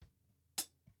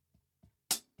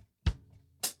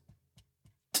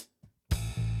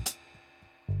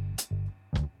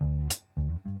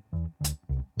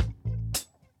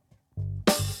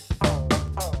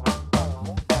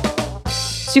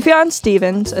Sufjan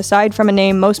Stevens, aside from a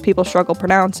name most people struggle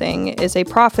pronouncing, is a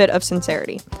prophet of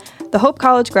sincerity. The Hope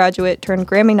College graduate turned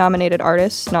Grammy-nominated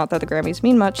artist, not that the Grammys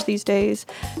mean much these days,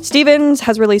 Stevens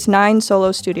has released 9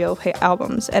 solo studio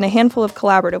albums and a handful of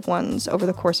collaborative ones over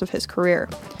the course of his career.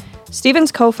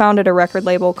 Stevens co-founded a record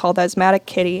label called Asthmatic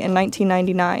Kitty in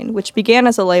 1999, which began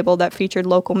as a label that featured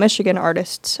local Michigan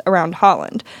artists around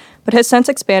Holland, but has since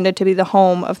expanded to be the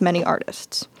home of many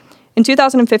artists. In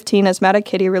 2015, Asthmatic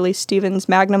Kitty released Stevens'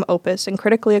 magnum opus and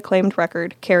critically acclaimed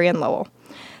record, Carrie and Lowell.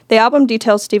 The album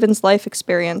details Stevens' life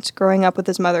experience growing up with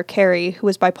his mother, Carrie, who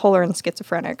was bipolar and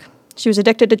schizophrenic. She was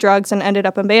addicted to drugs and ended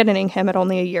up abandoning him at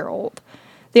only a year old.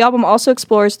 The album also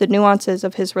explores the nuances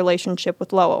of his relationship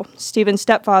with Lowell, Stevens'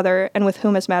 stepfather, and with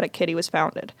whom Asthmatic Kitty was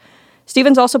founded.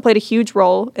 Stevens also played a huge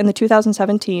role in the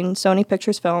 2017 Sony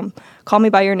Pictures film Call Me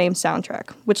By Your Name soundtrack,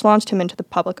 which launched him into the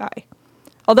public eye.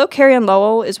 Although Carrie and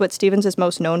Lowell is what Stevens is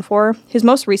most known for, his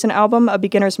most recent album, A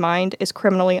Beginner's Mind, is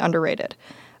criminally underrated.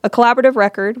 A collaborative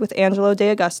record with Angelo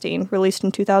de Augustine, released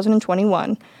in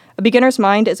 2021, A Beginner's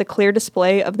Mind is a clear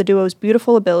display of the duo's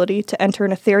beautiful ability to enter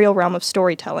an ethereal realm of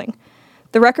storytelling.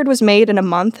 The record was made in a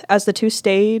month as the two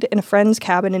stayed in a friend's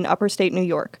cabin in upstate New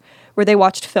York, where they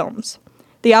watched films.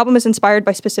 The album is inspired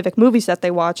by specific movies that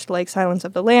they watched, like Silence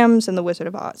of the Lambs and The Wizard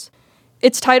of Oz.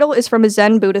 Its title is from a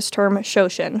Zen Buddhist term,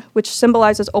 Shoshin, which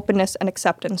symbolizes openness and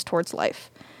acceptance towards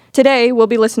life. Today, we'll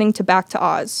be listening to Back to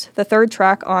Oz, the third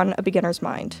track on A Beginner's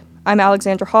Mind. I'm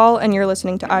Alexandra Hall, and you're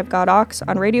listening to I've Got Ox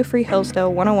on Radio Free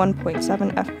Hillsdale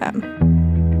 101.7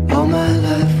 FM. All my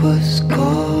life was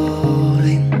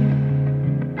calling.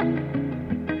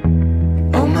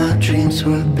 All my dreams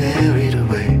were buried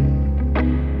away.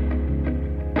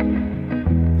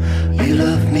 You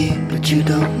love me, but you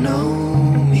don't know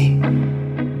me.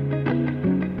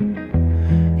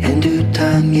 In due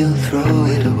time you'll throw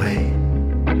it away.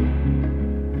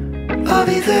 I'll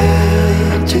be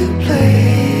there to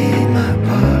play my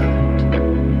part.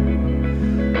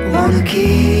 Wanna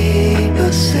keep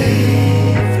us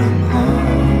safe from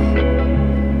harm,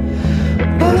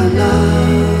 but our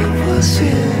love was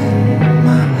in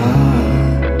my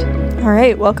heart. All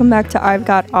right, welcome back to I've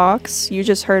Got Ox. You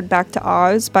just heard Back to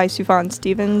Oz by Sufjan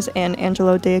Stevens and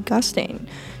Angelo de Augustine.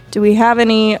 Do we have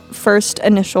any first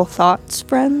initial thoughts,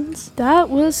 friends? That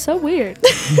was so weird.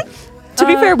 To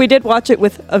be fair, we did watch it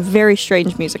with a very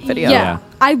strange music video. Yeah,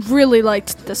 I really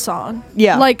liked the song.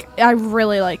 Yeah. I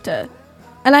really liked it.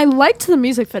 And I liked the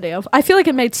music video. I feel like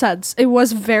it made sense. It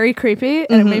was very creepy,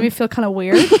 and it made me feel kind of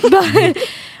weird. But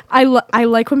I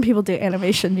like when people do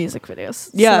animation music videos.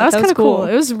 Yeah, so that was kind of cool. cool.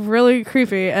 It was really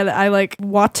creepy, and I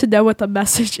want to know what the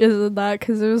message is in that,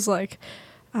 because it was I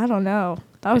don't know.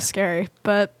 That was scary,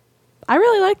 but I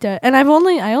really liked it. And I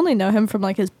only know him from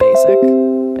his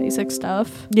basic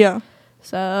stuff. Yeah.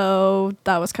 So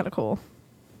that was kind of cool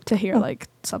to hear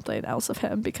something else of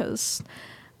him, because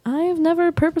I've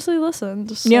never purposely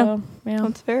listened. So, yeah,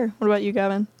 that's fair. What about you,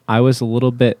 Gavin? I was a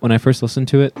little bit, when I first listened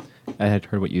to it, I had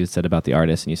heard what you said about the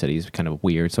artist, and you said he's kind of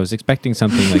weird. So I was expecting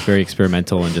something very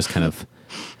experimental and just kind of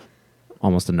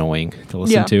almost annoying to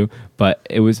listen to. But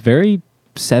it was very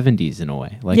 70s in a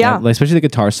way. Especially the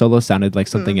guitar solo sounded like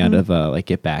something out of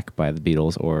Get Back by the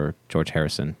Beatles or George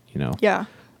Harrison, Yeah.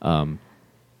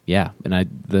 Yeah, and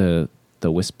the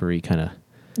whispery kind of...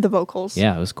 The vocals.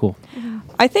 Yeah, it was cool.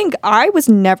 I think I was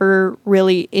never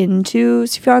really into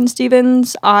Sufjan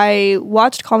Stevens. I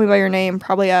watched Call Me By Your Name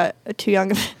probably at too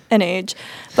young an age,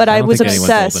 but I was obsessed.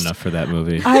 Anyone's old enough for that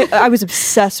movie. I was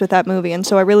obsessed with that movie, and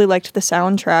so I really liked the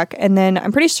soundtrack. And then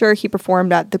I'm pretty sure he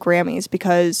performed at the Grammys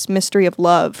because Mystery of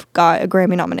Love got a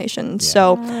Grammy nomination. Yeah.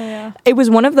 So it was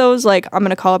one of those, I'm going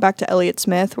to call it back to Elliott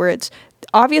Smith, where it's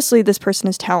obviously this person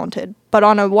is talented, but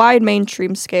on a wide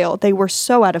mainstream scale, they were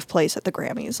so out of place at the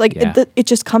Grammys. It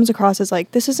just comes across as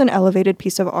this is an elevated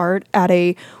piece of art at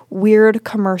a weird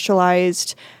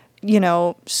commercialized,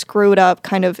 screwed up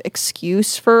kind of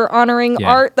excuse for honoring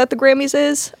art that the Grammys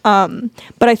is.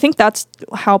 But I think that's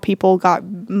how people got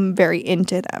very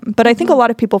into them. But I think a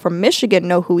lot of people from Michigan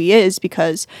know who he is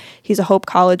because he's a Hope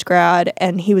College grad,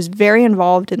 and he was very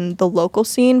involved in the local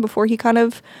scene before he kind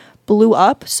of blew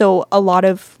up. So a lot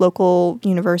of local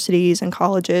universities and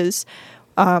colleges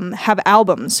have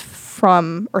albums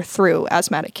from or through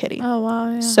Asthmatic Kitty. Oh,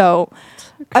 wow. Yeah. So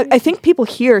I think people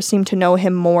here seem to know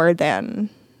him more than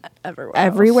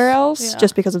everywhere else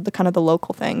just because of the kind of the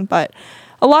local thing. But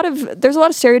there's a lot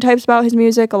of stereotypes about his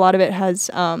music. A lot of it has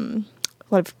a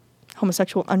lot of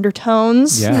homosexual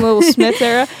undertones, Yeah. Will Smith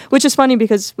era, which is funny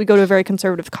because we go to a very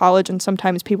conservative college and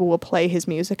sometimes people will play his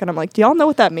music and I'm like, do y'all know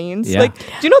what that means? Yeah. Like,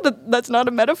 do you know that that's not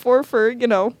a metaphor for,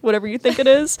 whatever you think it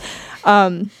is?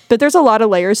 But there's a lot of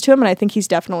layers to him and I think he's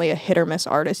definitely a hit or miss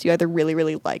artist. You either really,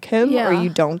 really like him or you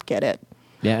don't get it.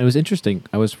 Yeah, it was interesting.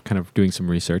 I was kind of doing some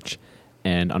research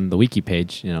and on the wiki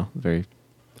page, very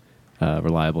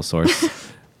reliable source,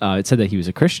 it said that he was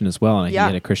a Christian as well, and he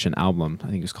had a Christian album.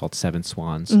 I think it was called Seven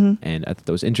Swans, and I thought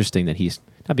that was interesting that he's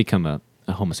not become a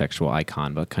homosexual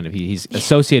icon, but kind of he's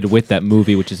associated with that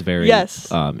movie, which is very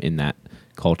in that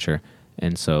culture.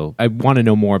 And so I want to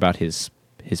know more about his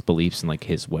beliefs and like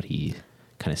what he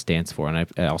kind of stands for. And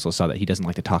I also saw that he doesn't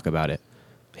like to talk about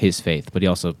his faith, but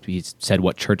he said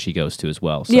what church he goes to as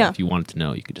well. So if you wanted to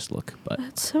know, you could just look. But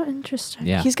that's so interesting.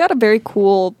 Yeah, he's got a very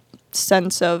cool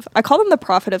sense of, I call him the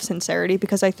prophet of sincerity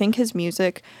because I think his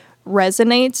music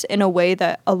resonates in a way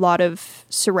that a lot of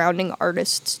surrounding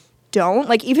artists don't.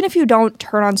 Like, even if you don't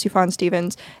turn on Sufjan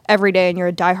Stevens every day and you're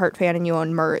a diehard fan and you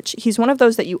own merch, he's one of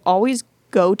those that you always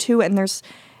go to, and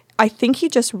I think he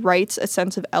just writes a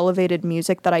sense of elevated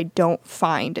music that I don't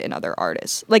find in other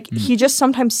artists. Like, he just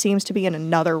sometimes seems to be in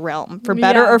another realm. For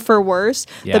better or for worse,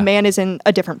 the man is in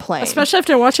a different plane. Especially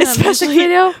after watching that music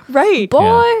video. Right. Boy.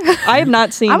 Yeah. I have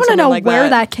not seen I want to know like where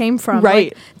that came from.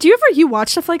 Right. Like, do you watch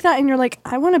stuff like that and you're like,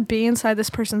 I want to be inside this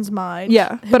person's mind?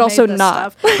 Yeah, who but also made this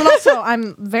not. stuff. But also,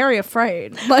 I'm very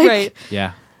afraid. Like, right.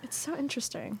 Yeah. It's so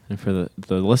interesting. And for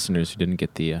the listeners who didn't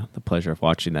get the pleasure of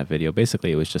watching that video,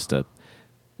 basically it was just a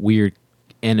weird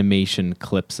animation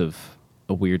clips of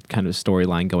a weird kind of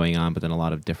storyline going on, but then a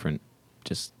lot of different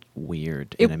just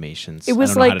weird animations. It was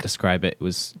I don't know like how to describe it. It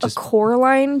was just a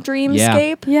Coraline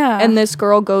dreamscape. Yeah. And this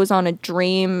girl goes on a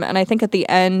dream, and I think at the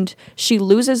end she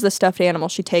loses the stuffed animal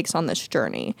she takes on this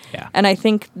journey. Yeah. And I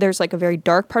think there's like a very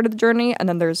dark part of the journey, and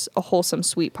then there's a wholesome,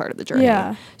 sweet part of the journey.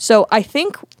 Yeah. So I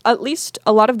think at least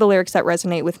a lot of the lyrics that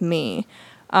resonate with me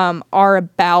are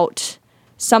about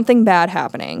something bad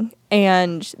happening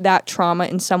and that trauma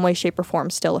in some way, shape, or form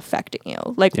still affecting you.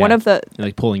 Like one of the...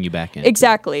 like pulling you back in.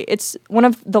 Exactly. It's one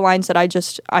of the lines that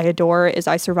I adore is,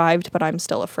 I survived, but I'm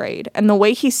still afraid. And the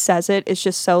way he says it is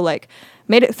just so like,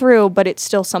 made it through, but it's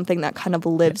still something that kind of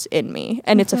lives in me.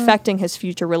 And it's affecting his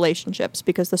future relationships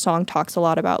because the song talks a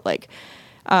lot about like,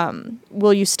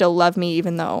 will you still love me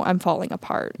even though I'm falling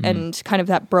apart? And kind of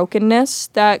that brokenness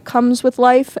that comes with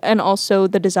life, and also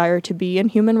the desire to be in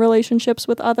human relationships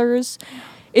with others.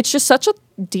 It's just such a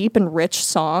deep and rich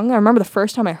song. I remember the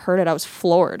first time I heard it, I was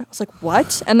floored. I was like,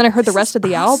 what? And then I heard the rest of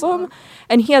the album.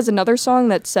 And he has another song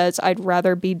that says, I'd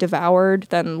rather be devoured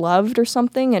than loved or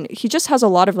something. And he just has a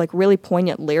lot of like really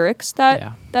poignant lyrics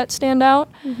that stand out.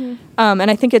 And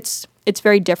I think it's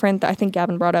very different. I think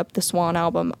Gavin brought up the Swan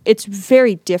album. It's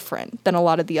very different than a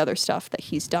lot of the other stuff that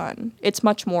he's done. It's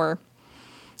much more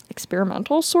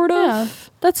experimental, sort of. Yeah,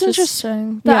 that's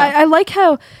interesting. Yeah. I like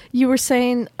how you were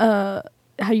saying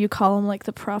how you call him like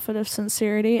the prophet of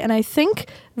sincerity, and I think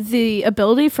the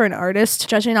ability for an artist,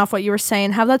 judging off what you were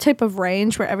saying, have that type of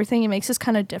range where everything he makes is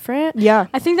kind of different. Yeah,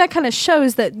 I think that kind of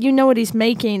shows that what he's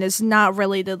making is not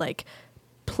really to like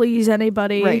please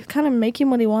anybody, right. Kind of making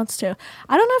what he wants to.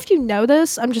 I don't know if you know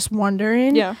this, I'm just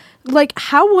wondering. Yeah, like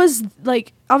how was,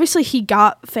 like, obviously he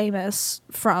got famous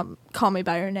from Call Me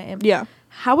By Your Name. Yeah,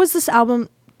 how was this album?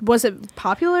 Was it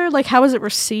popular? Like, how was it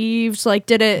received? Like,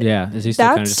 did it? Yeah, is he still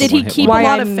kind of just did he keep a Why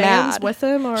lot of I'm fans mad. with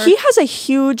him? Or he has a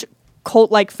huge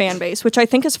cult-like fan base, which I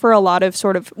think is for a lot of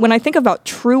sort of, when I think about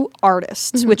true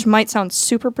artists, which might sound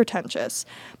super pretentious,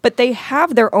 but they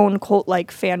have their own cult-like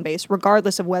fan base,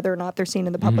 regardless of whether or not they're seen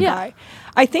in the public eye.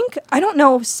 I don't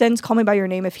know since Call Me By Your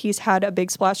Name if he's had a big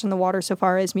splash in the water so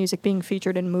far as music being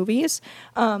featured in movies.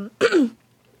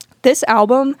 This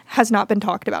album has not been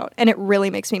talked about, and it really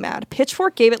makes me mad.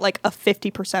 Pitchfork gave it like a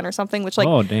 50% or something, which like,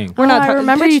 oh dang, we're not. I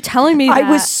remember you telling me that.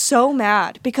 I was so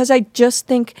mad because I just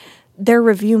think their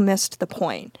review missed the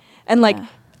point. And like,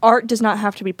 art does not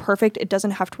have to be perfect. It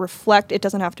doesn't have to reflect. It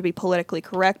doesn't have to be politically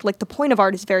correct. Like, the point of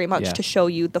art is very much to show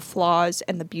you the flaws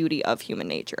and the beauty of human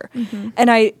nature.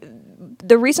 And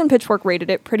the reason Pitchfork rated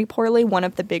it pretty poorly, one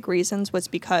of the big reasons, was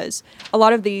because a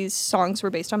lot of these songs were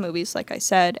based on movies, like I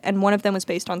said, and one of them was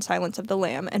based on Silence of the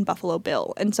Lamb and Buffalo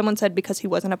Bill. And someone said because he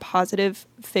wasn't a positive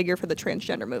figure for the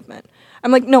transgender movement.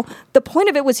 I'm like, no, the point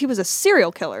of it was he was a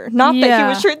serial killer, not that he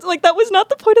was trans. Like, that was not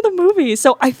the point of the movie.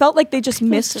 So I felt like they just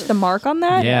missed the mark on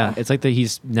that. Yeah, it's like that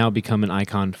he's now become an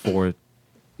icon for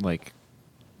like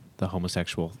the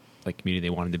homosexual like community. They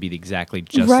wanted to be exactly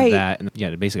just that, and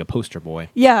basically a poster boy.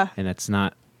 Yeah. And that's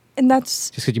not that's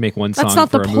just because you make one song That's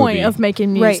not for the a point movie. of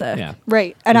making Right. music. Yeah.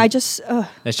 right. And I just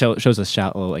That shows a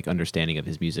shallow like understanding of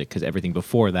his music, because everything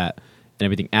before that and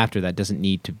everything after that doesn't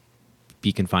need to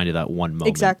be confined to that one moment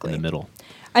Exactly. in the middle.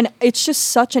 and it's just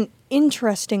such an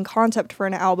interesting concept for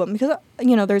an album because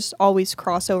there's always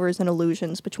crossovers and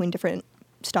allusions between different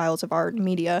styles of art and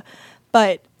media,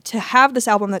 but to have this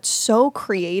album that's so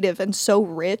creative and so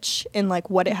rich in like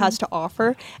what it has to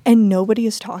offer, and nobody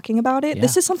is talking about it. Yeah.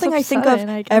 This is something It's I think of upsetting,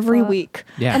 I get every that. week.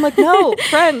 Yeah. I'm like, no,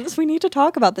 friends, we need to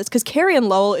talk about this because Carrie and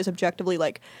Lowell is objectively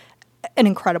like an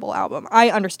incredible album. I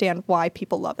understand why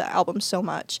people love that album so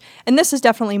much, and this is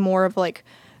definitely more of like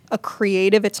a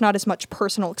creative. It's not as much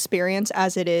personal experience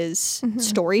as it is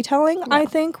storytelling, I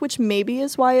think, which maybe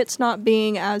is why it's not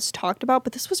being as talked about.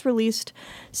 But this was released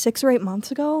 6 or 8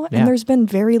 months ago, Yeah. and there's been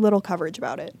very little coverage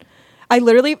about it. I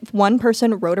literally, one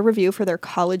person wrote a review for their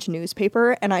college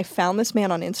newspaper, and I found this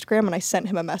man on Instagram, and I sent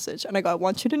him a message. And I go, I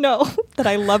want you to know that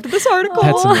I loved this article.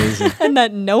 That's amazing. And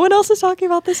that no one else is talking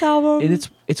about this album. And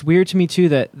it's weird to me too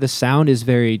that the sound is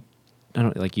very, I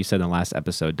don't like you said in the last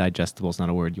episode, digestible is not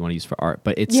a word you want to use for art,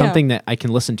 but it's Yeah. something that I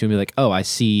can listen to and be like, oh, I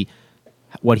see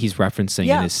what he's referencing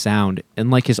Yeah. in his sound, and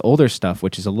like his older stuff,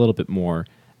 which is a little bit more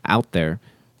out there,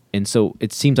 and so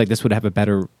it seems like this would have a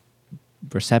better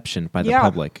reception by the Yeah.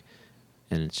 public,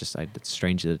 and it's just it's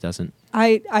strange that it doesn't.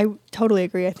 I totally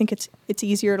agree. I think it's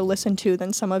easier to listen to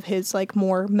than some of his like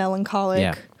more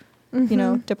melancholic,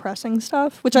 Yeah. depressing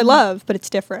stuff, which I love, but it's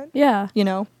different. Yeah.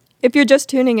 If you're just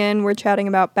tuning in, we're chatting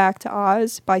about Back to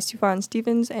Oz by Sufjan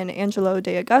Stevens and Angelo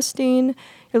de Augustine.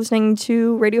 You're listening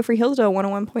to Radio Free Hillsdale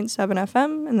 101.7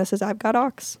 FM, and this is I've Got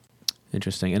Ox.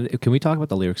 Interesting. And can we talk about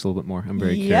the lyrics a little bit more? I'm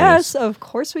very Yes, curious. of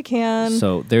course we can.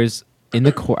 So there's in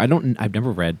the core. I've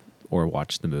never read or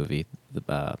watched the movie,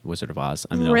 The Wizard of Oz.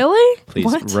 I mean, no, Really? please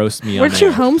What? roast me on Weren't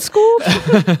you there.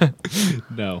 homeschooled?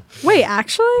 No, Wait,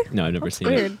 actually? no, I've never That's seen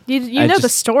weird. it. You I know the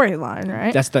just- storyline,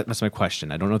 right? That's my question.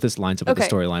 I don't know if this lines up with the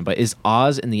Okay. storyline, but is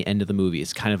Oz in the end of the movie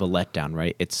is kind of a letdown,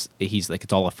 right? He's like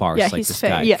it's all a farce, Yeah, like he's this fake.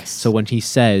 guy. Yes. So when he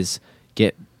says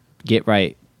get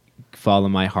right, follow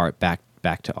my heart back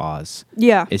to Oz,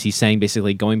 Yeah. is he saying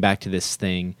basically going back to this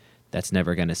thing that's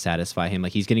never going to satisfy him?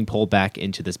 Like he's getting pulled back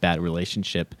into this bad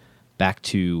relationship, back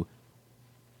to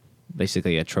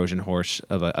basically a Trojan horse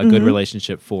of a good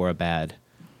relationship for a bad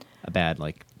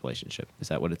like relationship. Is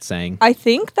that what it's saying? I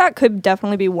think that could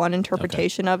definitely be one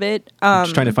interpretation of it. I'm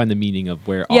just trying to find the meaning of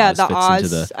where Yeah, Oz the fits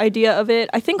Oz into the. idea of it.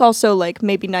 I think also like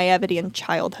maybe naivety in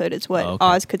childhood is what Oh, okay.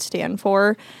 Oz could stand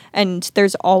for. And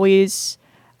there's always,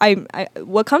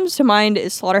 what comes to mind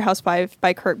is Slaughterhouse-Five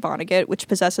by Kurt Vonnegut, which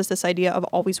possesses this idea of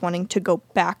always wanting to go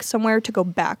back somewhere, to go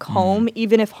back home,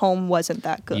 even if home wasn't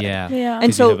that good. Yeah. And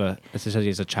And so- so essentially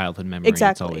it's a childhood memory.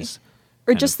 Exactly. It's always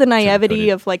Or kind just of the naivety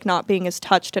sugar-coated. of like not being as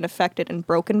touched and affected and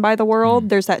broken by the world.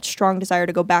 There's that strong desire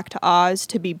to go back to Oz,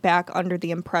 to be back under the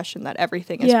impression that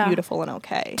everything is Yeah. beautiful and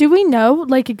okay. Do we know,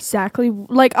 like, exactly,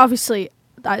 like, obviously,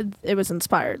 it was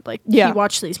inspired, like, Yeah. he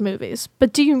watched these movies,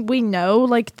 but we know,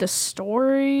 like, the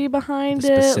story behind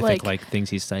the it? specific like things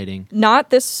he's citing.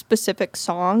 Not this specific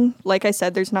song. Like I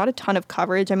said, there's not a ton of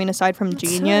coverage. I mean, aside from That's so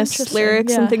Genius interesting.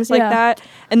 lyrics Yeah, and things like yeah. that.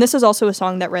 And this is also a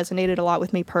song that resonated a lot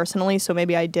with me personally. So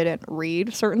maybe I didn't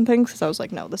read certain things because I was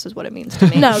like, no, this is what it means to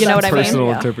me. No, you know what that's I mean? Personal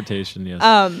Yeah. interpretation,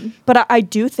 yes. But I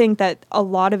do think that a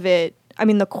lot of it, I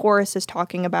mean, the chorus is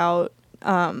talking about,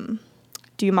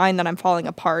 do you mind that I'm falling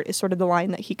apart, is sort of the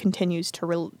line that he continues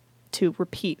to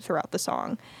repeat throughout the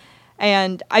song.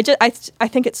 And I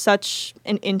think it's such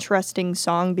an interesting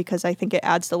song because I think it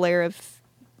adds the layer of,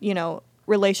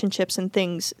 relationships and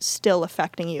things still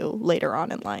affecting you later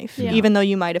on in life. Yeah. Even though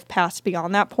you might have passed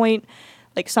beyond that point,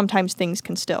 like sometimes things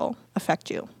can still affect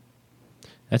you.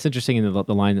 That's interesting in the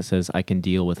line that says, I can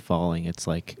deal with falling. It's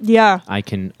like, Yeah.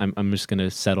 I'm just going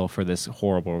to settle for this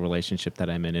horrible relationship that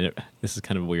I'm in. And this is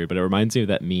kind of weird, but it reminds me of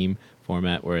that meme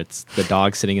format where it's the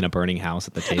dog sitting in a burning house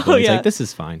at the table. Oh, and he's yeah. like, this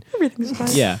is fine. Everything's fine.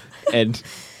 Yeah. And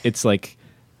it's like,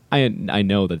 I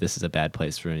know that this is a bad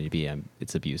place for me to be.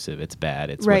 It's abusive. It's bad.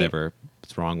 It's Right. whatever's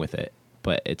wrong with it.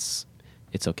 But it's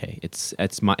okay. It's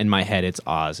in my head. It's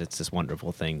Oz. It's this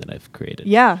wonderful thing that I've created.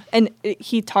 Yeah, and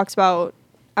he talks about,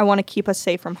 I want to keep us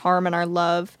safe from harm and our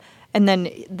love. And then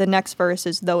the next verse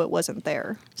is, though it wasn't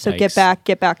there. So Yikes.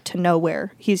 get back to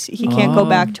nowhere. He can't go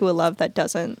back to a love that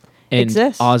doesn't And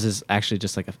exist. Oz is actually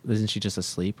just like, isn't she just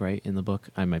asleep, right, in the book?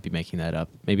 I might be making that up.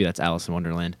 Maybe that's Alice in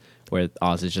Wonderland, where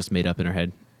Oz is just made up in her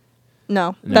head.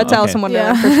 No, No, that's Alice okay. in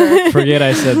Wonderland Yeah. for sure. Forget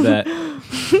I said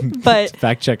that. But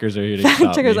Fact checkers are here to fact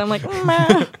stop checkers, me. I'm like,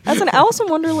 as an Alice in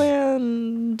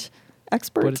Wonderland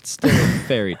expert. But it's still a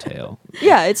fairy tale.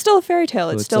 Yeah, it's still a fairy tale.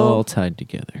 So It's it's still all tied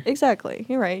together. exactly.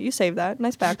 You're right. You saved that.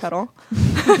 Nice backpedal.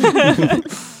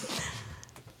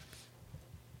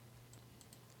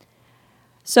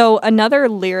 So another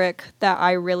lyric that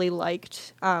I really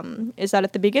liked is that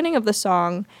at the beginning of the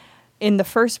song, in the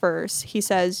first verse, he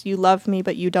says, "You love me,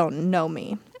 but you don't know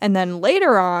me." And then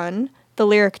later on, the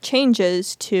lyric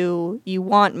changes to, "You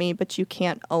want me, but you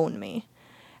can't own me."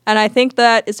 And I think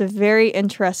that is a very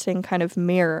interesting kind of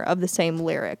mirror of the same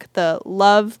lyric. The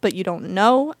love, but you don't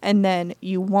know, and then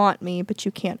you want me, but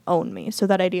you can't own me. So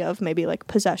that idea of maybe like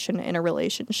possession in a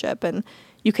relationship, and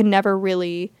you can never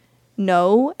really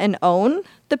know and own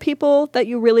the people that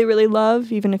you really, really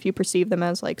love, even if you perceive them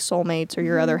as like soulmates or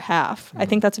your other half. I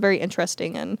think that's a very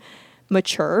interesting and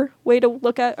mature way to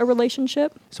look at a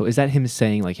relationship. So is that him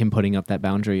saying, like, him putting up that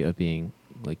boundary of being,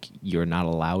 like, you're not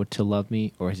allowed to love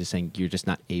me? Or is he saying you're just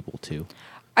not able to?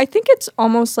 I think it's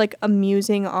almost like a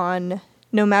musing on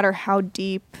no matter how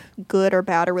deep, good or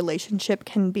bad a relationship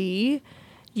can be,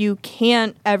 you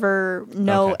can't ever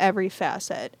know every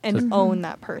facet and own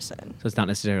that person. So it's not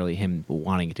necessarily him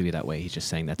wanting it to be that way. He's just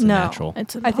saying that's No. a natural.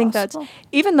 It's I think that's,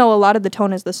 even though a lot of the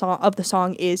tone is the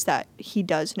song is that he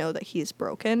does know that he's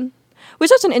broken, which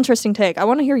is an interesting take. I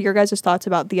want to hear your guys' thoughts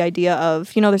about the idea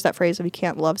of, there's that phrase of you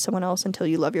can't love someone else until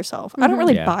you love yourself. I don't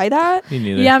really buy that. Me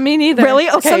neither. Yeah, me neither. Really?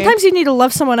 Okay. Sometimes you need to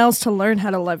love someone else to learn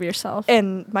how to love yourself.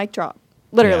 And mic drop.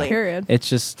 Literally. Period. It's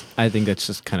just, I think that's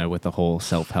just kind of with the whole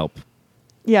self-help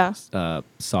Yeah.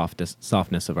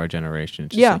 softness of our generation.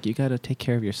 It's just like, you got to take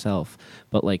care of yourself.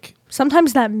 But like,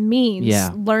 Sometimes that means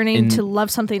learning And- to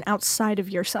love something outside of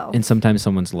yourself. and sometimes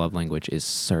someone's love language is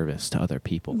service to other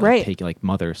people. Right. Like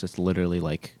mothers, it's literally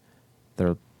like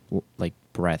their like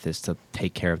breath is to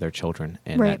take care of their children,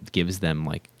 and Right. that gives them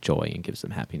like joy and gives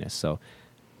them happiness. So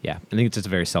yeah, I think it's just a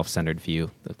very self-centered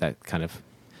view that kind of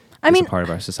is a part of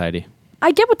our society.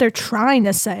 I get what they're trying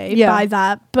to say by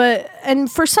that,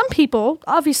 and for some people,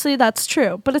 obviously that's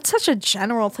true, but it's such a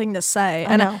general thing to say.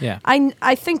 I know. Yeah.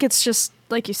 I think it's just,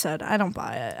 like you said, I don't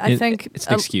buy it. I think it's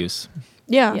an excuse.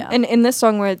 Yeah. And in this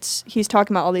song where he's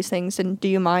talking about all these things and do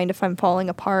you mind if I'm falling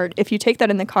apart? If you take that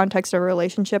in the context of a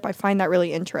relationship, I find that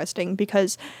really interesting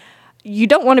because you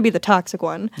don't want to be the toxic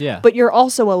one. Yeah. But you're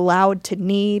also allowed to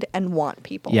need and want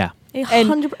people. Yeah.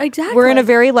 Exactly. We're in a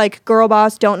very like girl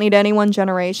boss, don't need anyone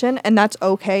generation, and that's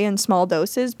okay in small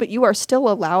doses, but you are still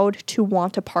allowed to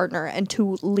want a partner and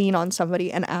to lean on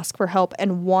somebody and ask for help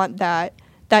and want that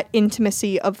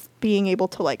intimacy of being able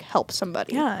to like help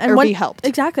somebody or be helped.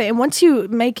 Exactly. And once you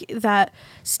make that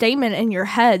statement in your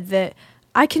head that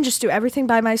I can just do everything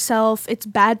by myself, it's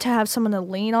bad to have someone to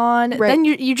lean on, then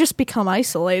you just become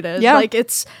isolated. Yeah. Like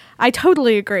I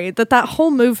totally agree that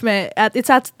whole movement, it's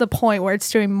at the point where it's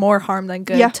doing more harm than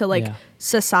good to like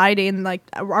society and like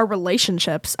our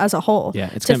relationships as a whole.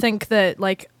 Yeah, it's to think that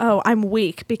like, oh, I'm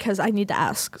weak because I need to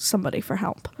ask somebody for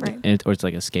help. Right. Or it's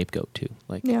like a scapegoat too.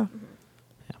 Like Yeah.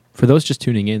 For those just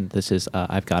tuning in, this is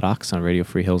I've Got Ox on Radio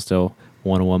Free Hillsdale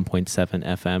 101.7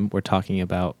 FM. We're talking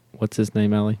about, what's his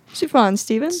name, Allie? Sufjan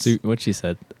Stevens. What she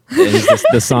said.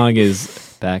 The song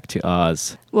is Back to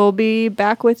Oz. We'll be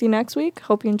back with you next week.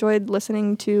 Hope you enjoyed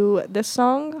listening to this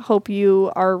song. Hope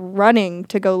you are running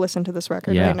to go listen to this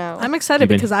record right now. I'm excited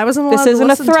because I wasn't allowed This to isn't a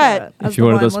listen threat. to it as If you're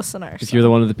the one of those listener. If you're the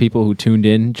one of the people who tuned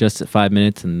in just at 5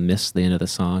 minutes and missed the end of the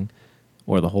song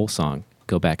or the whole song,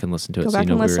 go back and listen to it so you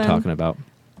know what we were talking about.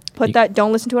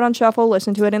 Don't listen to it on shuffle.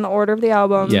 Listen to it in the order of the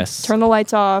album. Yes. Turn the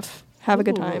lights off. Have a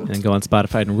good time. And then go on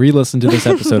Spotify and re-listen to this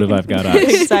episode of I've Got Ox.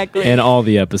 Exactly. And all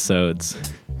the episodes.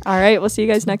 All right. We'll see you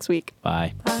guys next week.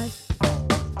 Bye. Bye.